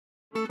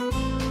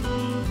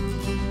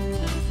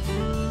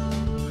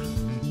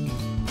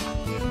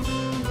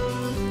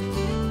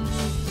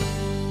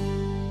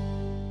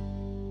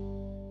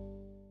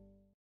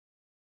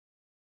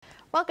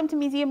Welcome to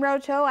Museum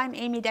Roadshow. I'm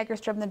Amy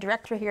Degerstrom, the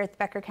director here at the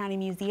Becker County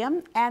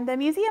Museum. And the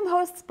museum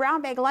hosts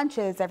brown bag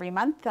lunches every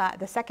month,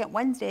 the second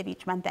Wednesday of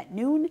each month at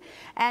noon.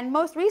 And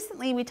most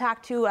recently, we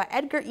talked to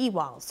Edgar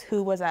Ewalls,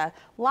 who was a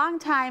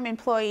longtime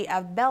employee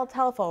of Bell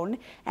Telephone,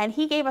 and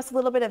he gave us a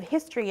little bit of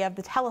history of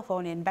the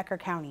telephone in Becker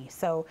County.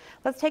 So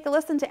let's take a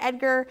listen to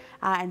Edgar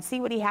and see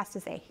what he has to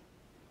say.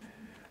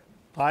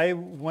 I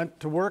went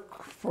to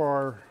work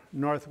for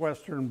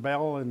Northwestern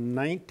Bell in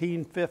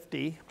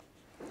 1950,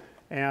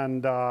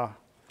 and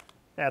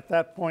at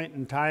that point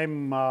in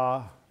time,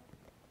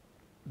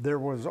 there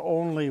was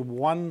only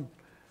one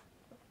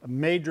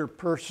major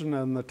person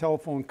in the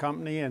telephone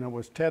company, and it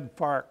was Ted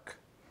Fark.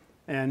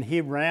 And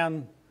he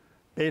ran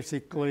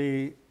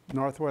basically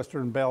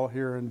Northwestern Bell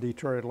here in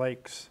Detroit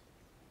Lakes.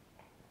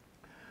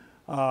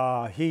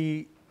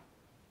 They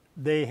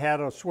had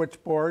a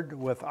switchboard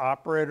with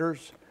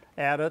operators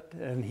at it,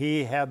 and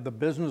he had the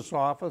business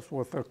office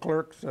with the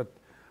clerks that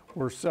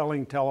were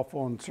selling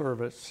telephone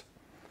service.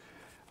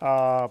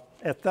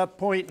 At that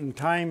point in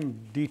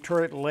time,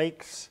 Detroit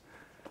Lakes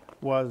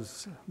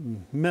was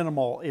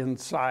minimal in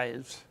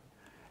size,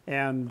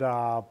 and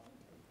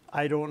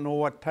I don't know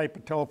what type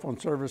of telephone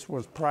service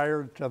was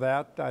prior to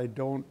that. I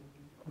don't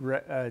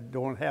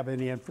have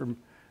any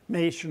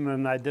information,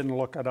 and I didn't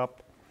look it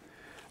up.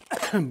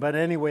 But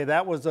anyway,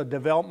 that was a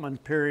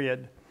development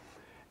period,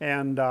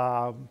 and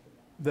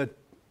the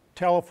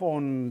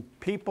telephone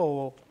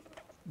people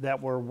that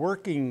were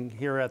working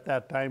here at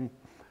that time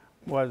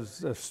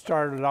was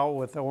started out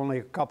with only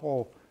a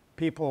couple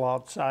people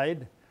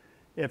outside.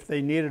 If they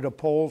needed a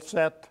pole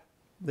set,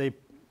 they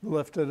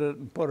lifted it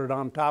and put it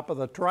on top of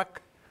the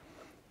truck,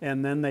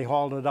 and then they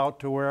hauled it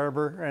out to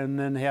wherever, and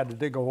then they had to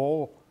dig a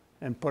hole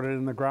and put it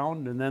in the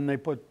ground, and then they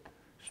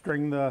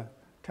string the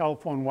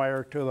telephone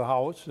wire to the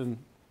house and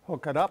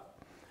hook it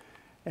up.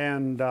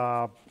 And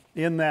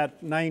in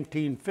that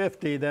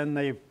 1950, then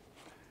they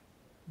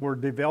were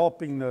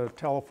developing the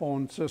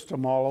telephone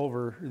system all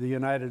over the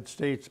United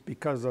States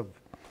because of,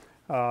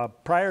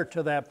 prior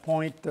to that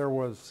point, there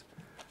was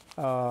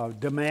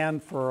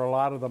demand for a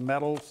lot of the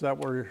metals that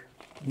were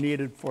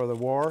needed for the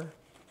war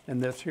in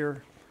this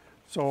here.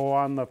 So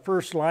on the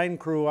first line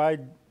crew, I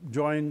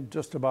joined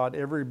just about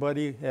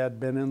everybody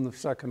had been in the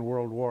Second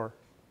World War.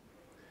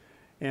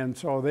 And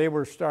so they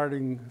were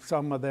starting,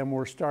 some of them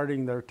were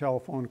starting their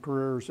telephone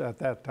careers at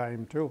that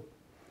time too.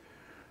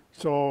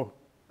 So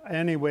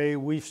anyway,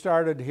 we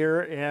started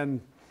here, and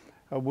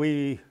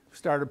we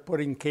started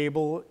putting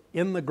cable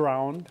in the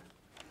ground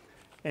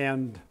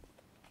and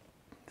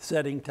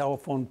setting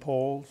telephone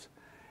poles.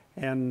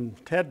 And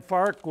Ted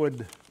Fark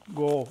would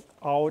go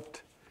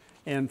out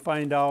and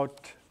find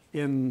out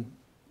in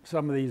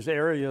some of these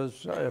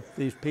areas if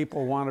these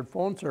people wanted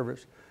phone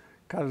service,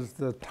 because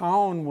the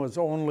town was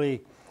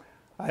only,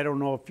 I don't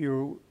know if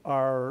you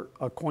are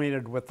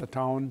acquainted with the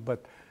town,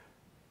 but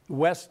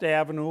West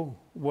Avenue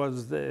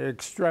was the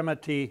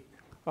extremity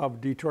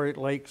of Detroit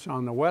Lakes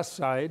on the west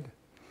side,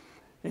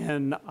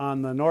 and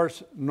on the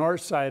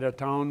north side of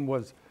town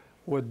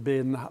would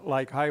be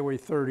like Highway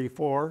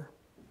 34,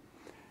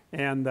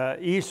 and the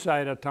east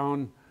side of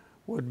town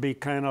would be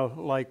kind of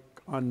like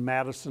on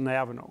Madison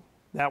Avenue.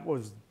 That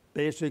was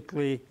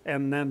basically,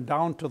 and then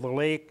down to the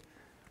lake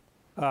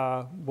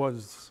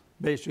was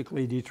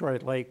basically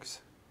Detroit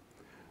Lakes.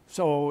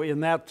 So in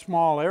that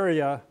small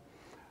area,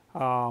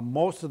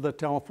 most of the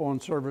telephone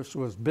service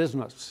was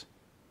business.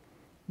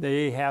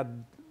 They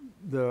had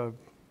the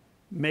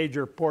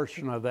major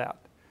portion of that.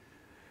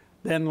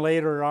 Then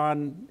later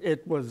on,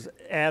 it was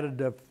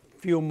added, a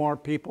few more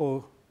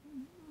people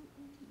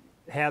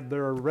had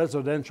their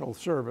residential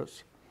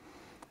service.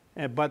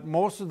 But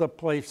most of the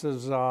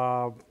places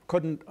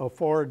couldn't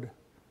afford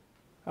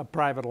a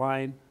private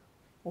line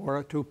or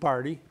a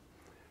two-party.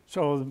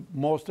 So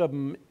most of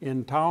them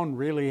in town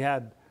really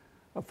had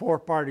a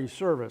four-party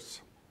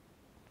service.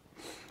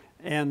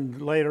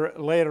 And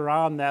later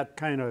on, that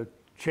kind of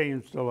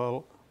changed a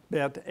little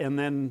bit, and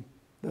then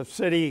the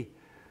city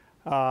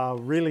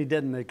really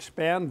didn't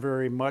expand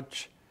very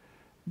much,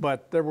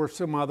 but there were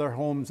some other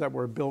homes that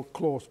were built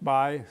close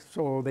by,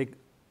 so they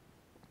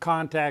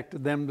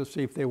contacted them to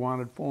see if they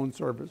wanted phone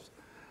service.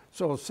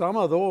 So some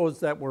of those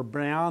that were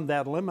beyond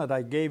that limit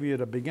I gave you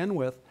to begin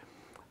with,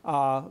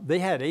 they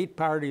had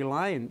 8-party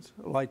lines,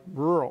 like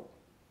rural.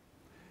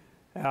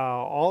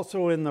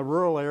 Also in the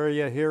rural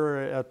area here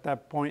at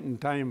that point in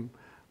time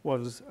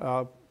was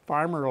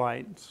farmer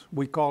lines.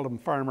 We called them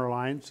farmer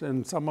lines,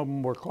 and some of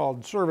them were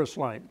called service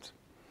lines.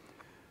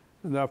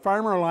 And the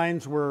farmer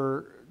lines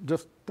were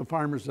just the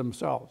farmers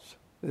themselves.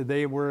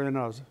 They were in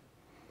an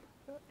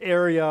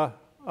area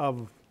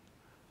of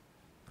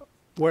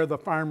where the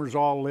farmers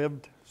all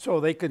lived, so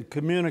they could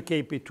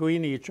communicate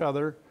between each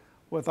other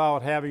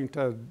without having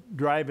to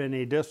drive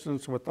any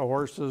distance with the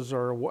horses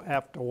or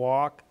have to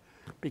walk,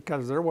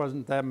 because there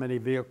wasn't that many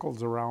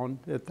vehicles around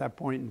at that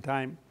point in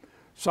time.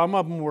 Some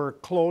of them were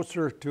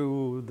closer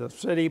to the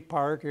city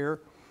part here,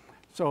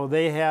 so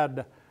they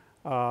had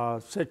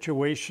a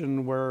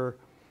situation where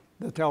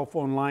the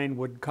telephone line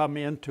would come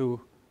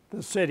into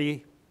the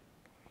city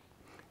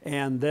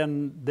and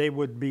then they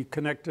would be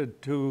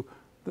connected to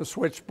the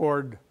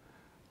switchboard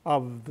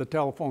of the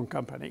telephone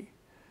company.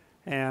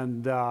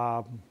 And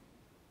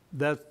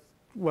that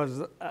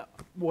was,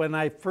 when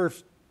I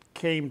first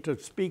came to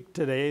speak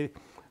today,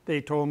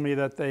 they told me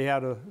that they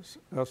had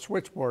a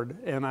switchboard,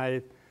 and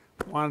I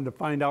wanted to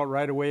find out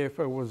right away if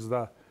it was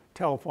the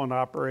telephone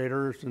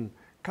operators, and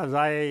because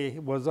I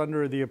was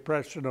under the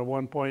impression at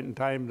one point in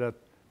time that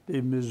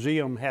the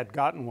museum had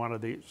gotten one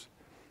of these.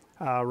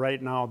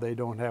 Right now they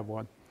don't have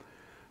one.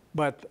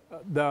 But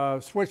the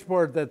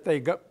switchboard that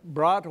they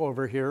brought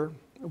over here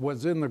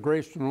was in the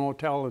Greystone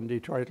Hotel in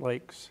Detroit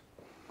Lakes.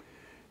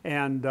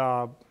 And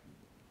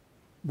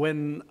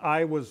when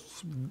I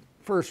was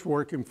first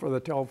working for the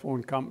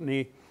telephone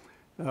company,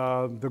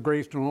 the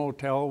Greystone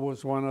Hotel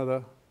was one of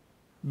the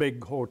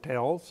big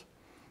hotels.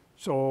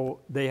 So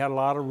they had a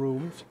lot of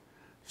rooms.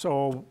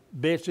 So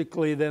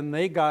basically then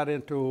they got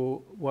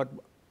into what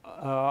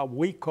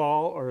we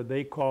call, or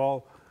they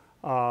call,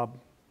 a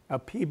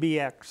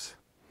PBX.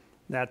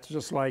 That's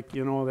just like,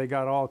 you know, they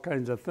got all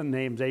kinds of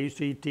names,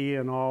 ACT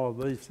and all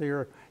of these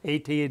here,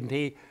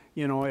 AT&T,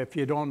 you know, if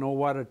you don't know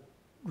what it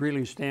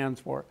really stands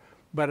for.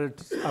 But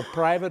it's a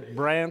private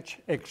branch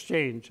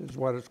exchange is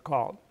what it's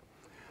called.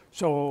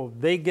 So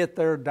they get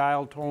their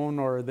dial tone,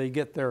 or they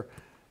get their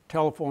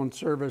telephone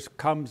service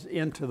comes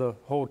into the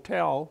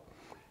hotel,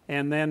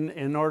 and then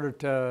in order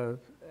to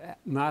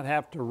not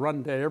have to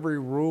run to every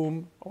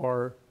room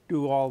or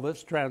do all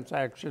this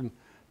transaction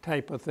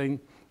type of thing,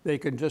 they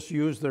can just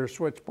use their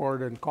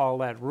switchboard and call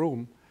that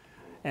room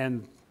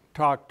and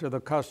talk to the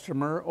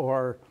customer,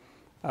 or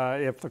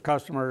if the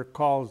customer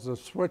calls the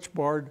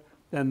switchboard,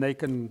 then they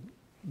can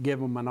give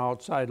them an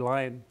outside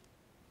line.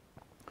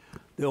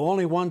 The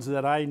only ones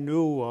that I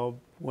knew of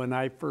when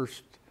I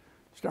first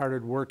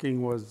started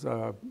working was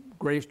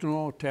Greystone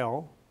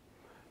Hotel,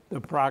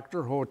 the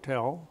Proctor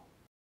Hotel,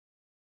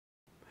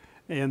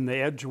 and the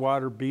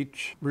Edgewater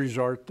Beach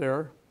Resort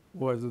there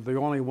was the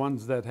only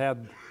ones that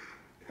had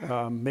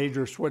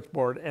major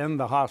switchboard, and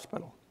the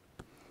hospital.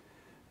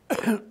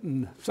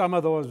 Some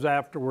of those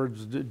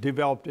afterwards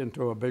developed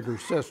into a bigger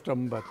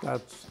system, but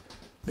that's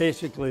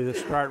basically to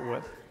start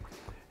with.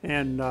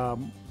 And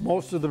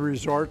most of the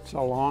resorts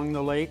along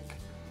the lake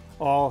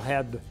all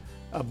had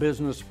a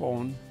business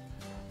phone,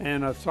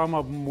 and some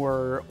of them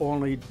were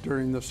only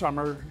during the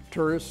summer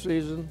tourist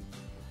season,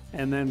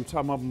 and then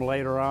some of them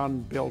later on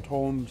built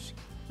homes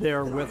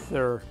there with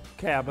their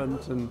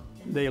cabins, and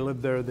they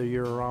lived there the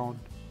year round.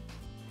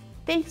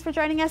 Thanks for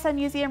joining us on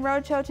Museum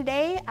Roadshow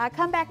today.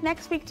 Come back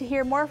next week to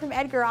hear more from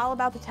Edgar all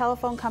about the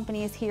telephone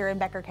companies here in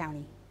Becker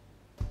County.